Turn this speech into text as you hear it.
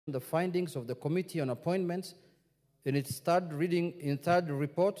the findings of the Committee on Appointments in its third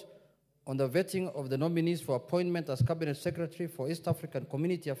report on the vetting of the nominees for appointment as Cabinet Secretary for East African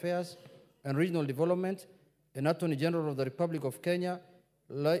Community Affairs and Regional Development and Attorney General of the Republic of Kenya,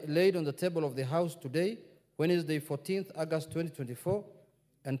 laid on the table of the House today, Wednesday, 14th August 2024,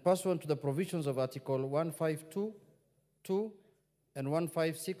 and pursuant to the provisions of Article 1522 and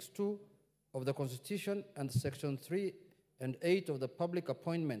 1562 of the Constitution and Section 3 and 8 of the Public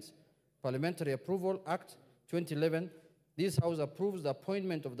Appointments Parliamentary Approval Act 2011, this House approves the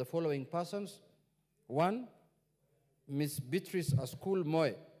appointment of the following persons. 1, Ms. Beatrice Askul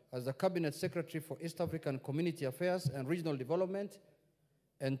Moe as the Cabinet Secretary for East African Community Affairs and Regional Development,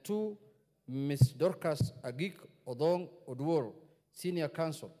 and 2, Ms. Dorcas Agik Odong Odworo, Senior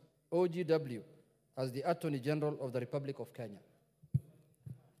Counsel, OGW, as the Attorney General of the Republic of Kenya.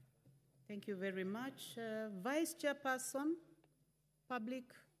 Thank you very much. Vice Chairperson, Public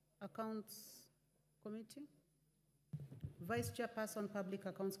Accounts Committee. Vice Chairperson, Public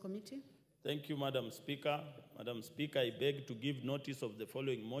Accounts Committee. Thank you, Madam Speaker. Madam Speaker, I beg to give notice of the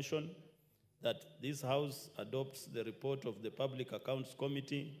following motion, that this House adopts the report of the Public Accounts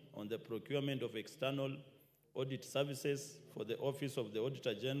Committee on the procurement of external audit services for the Office of the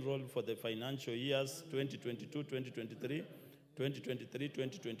Auditor General for the financial years 2022-2023,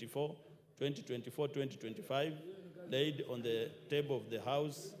 2023-2024, 2024-2025, laid on the table of the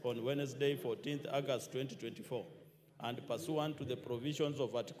House on Wednesday, 14th August 2024, and pursuant to the provisions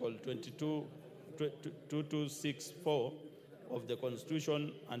of Article 2264 of the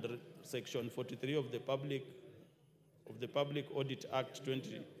Constitution and Section 43 of the Public Audit Act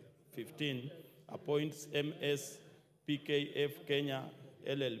 2015, appoints MS PKF Kenya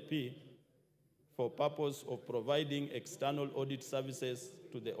LLP for purpose of providing external audit services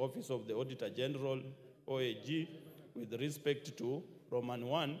to the Office of the Auditor General, OAG, with respect to Roman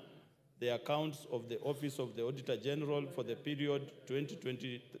 1, the accounts of the Office of the Auditor General for the period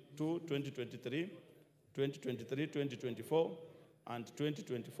 2022-2023, 2023-2024, and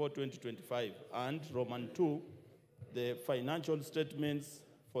 2024-2025, and Roman 2, the financial statements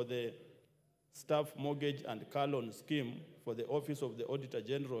for the Staff Mortgage and Car Loan Scheme for the Office of the Auditor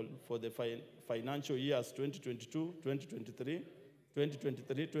General for the financial years 2022-2023,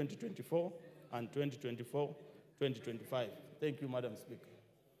 2023-2024, and 2024-2025. Thank you, Madam Speaker.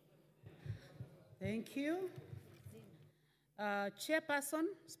 Thank you. Chairperson,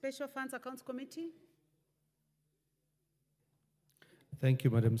 Special Funds Accounts Committee. Thank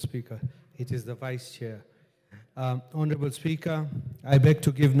you, Madam Speaker. It is the Vice Chair. Honorable Speaker, I beg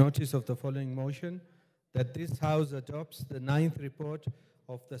to give notice of the following motion, that this House adopts the 9th report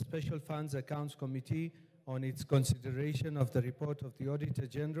of the Special Funds Accounts Committee on its consideration of the report of the Auditor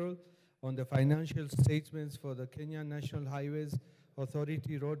General on the financial statements for the Kenya National Highways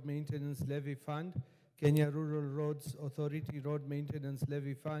Authority Road Maintenance Levy Fund, Kenya Rural Roads Authority Road Maintenance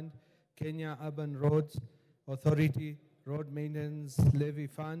Levy Fund, Kenya Urban Roads Authority Road Maintenance Levy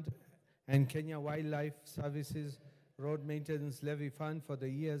Fund, and Kenya Wildlife Services Road Maintenance Levy Fund for the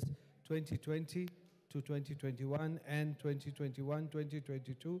years 2020 to 2021 and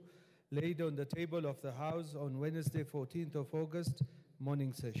 2021-2022, laid on the table of the House on Wednesday, 14th of August,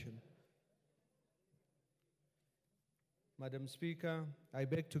 morning session. Madam Speaker, I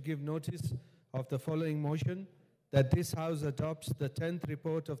beg to give notice of the following motion, that this House adopts the 10th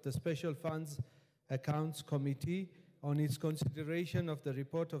report of the Special Funds Accounts Committee on its consideration of the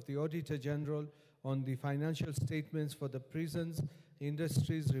report of the Auditor General on the financial statements for the Prisons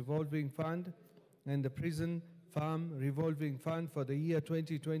Industries Revolving Fund and the Prison Farm Revolving Fund for the year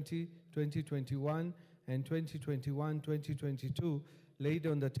 2020, 2021, and 2021-2022, laid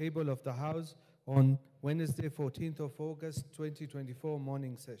on the table of the House on Wednesday, 14th of August, 2024,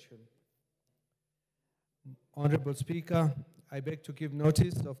 morning session. Honorable Speaker, I beg to give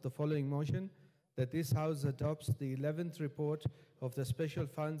notice of the following motion, that this House adopts the 11th report of the Special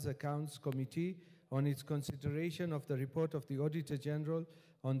Funds Accounts Committee on its consideration of the report of the Auditor General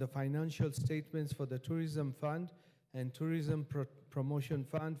on the financial statements for the Tourism Fund and Tourism Promotion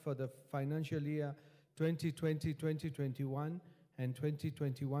Fund for the financial year 2020-2021 and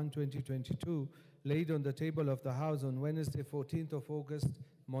 2021-2022, laid on the table of the House on Wednesday, 14th of August,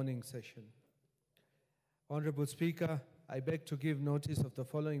 morning session. Honorable Speaker, I beg to give notice of the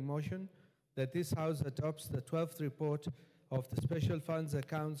following motion, that this House adopts the 12th report of the Special Funds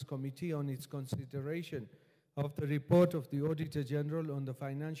Accounts Committee on its consideration of the report of the Auditor General on the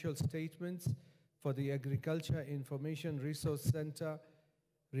financial statements for the Agriculture Information Resource Center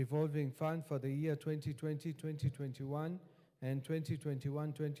Revolving Fund for the year 2020-2021 and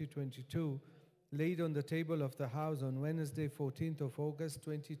 2021-2022, laid on the table of the House on Wednesday, 14th of August,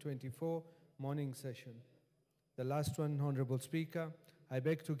 2024, morning session. The last one, Honorable Speaker, I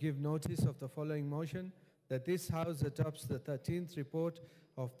beg to give notice of the following motion, that this House adopts the 13th report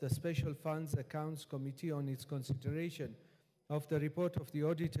of the Special Funds Accounts Committee on its consideration of the report of the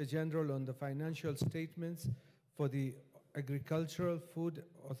Auditor General on the financial statements for the Agricultural Food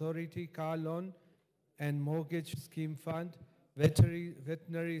Authority, Car Loan and Mortgage Scheme Fund,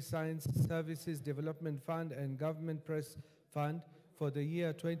 Veterinary Science Services Development Fund, and Government Press Fund for the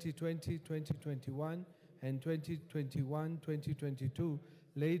year 2020-2021 and 2021-2022,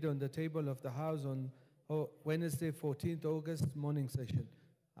 laid on the table of the House on Wednesday, 14th August, morning session.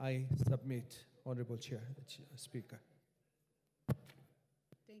 I submit, Honorable Speaker.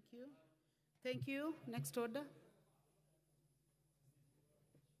 Thank you. Thank you. Next order.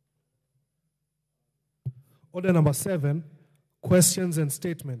 Order number 7, questions and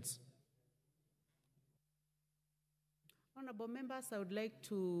statements. Honorable members, I would like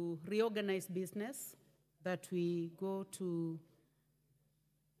to reorganize business, that we go to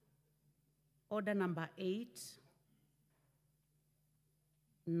order number 8,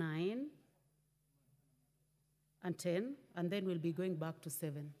 9, and 10, and then we'll be going back to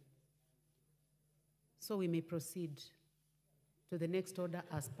 7. So we may proceed to the next order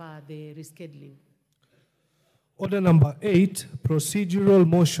as per the rescheduling. Order number 8, procedural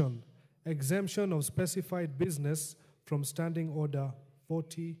motion, exemption of specified business from Standing Order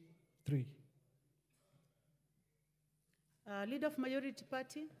 43. Leader of Majority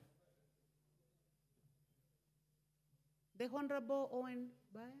Party, the Honorable Owen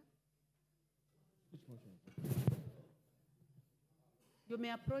Baya. You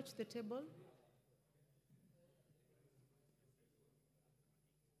may approach the table.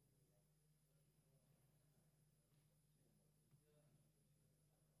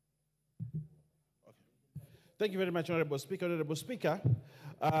 Thank you very much, Honorable Speaker. Honorable Speaker,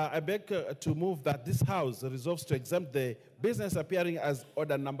 I beg to move that this House resolves to exempt the business appearing as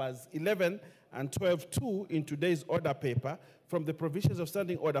order numbers 11 and 12-2 in today's order paper from the provisions of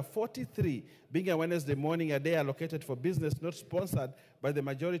Standing Order 43, being a Wednesday morning, a day allocated for business not sponsored by the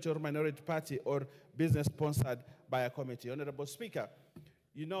majority or minority party or business sponsored by a committee. Honorable Speaker,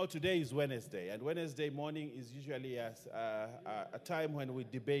 you know today is Wednesday, and Wednesday morning is usually a time when we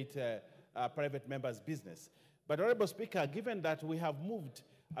debate private members' business. But Honorable Speaker, given that we have moved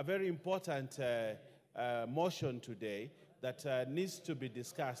a very important motion today that needs to be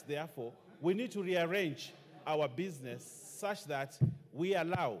discussed, therefore, we need to rearrange our business such that we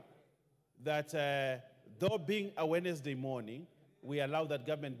allow that, though being a Wednesday morning, we allow that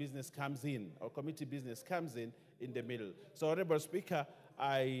government business comes in, or committee business comes in the middle. So, Honorable Speaker,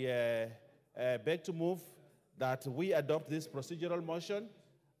 I beg to move that we adopt this procedural motion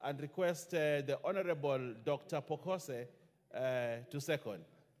and request the Honorable Dr. Pokose to second.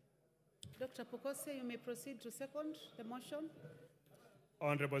 Dr. Pokose, you may proceed to second the motion.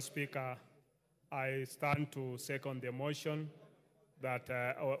 Honorable Speaker, I stand to second the motion that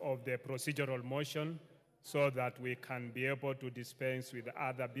of the procedural motion so that we can be able to dispense with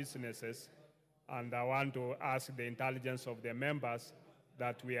other businesses. And I want to ask the intelligence of the members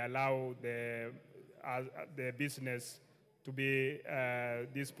that we allow the business to be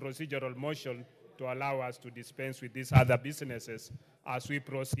this procedural motion to allow us to dispense with these other businesses as we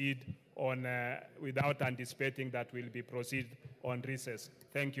proceed on without anticipating that we'll be proceed on recess.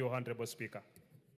 Thank you, Honorable Speaker.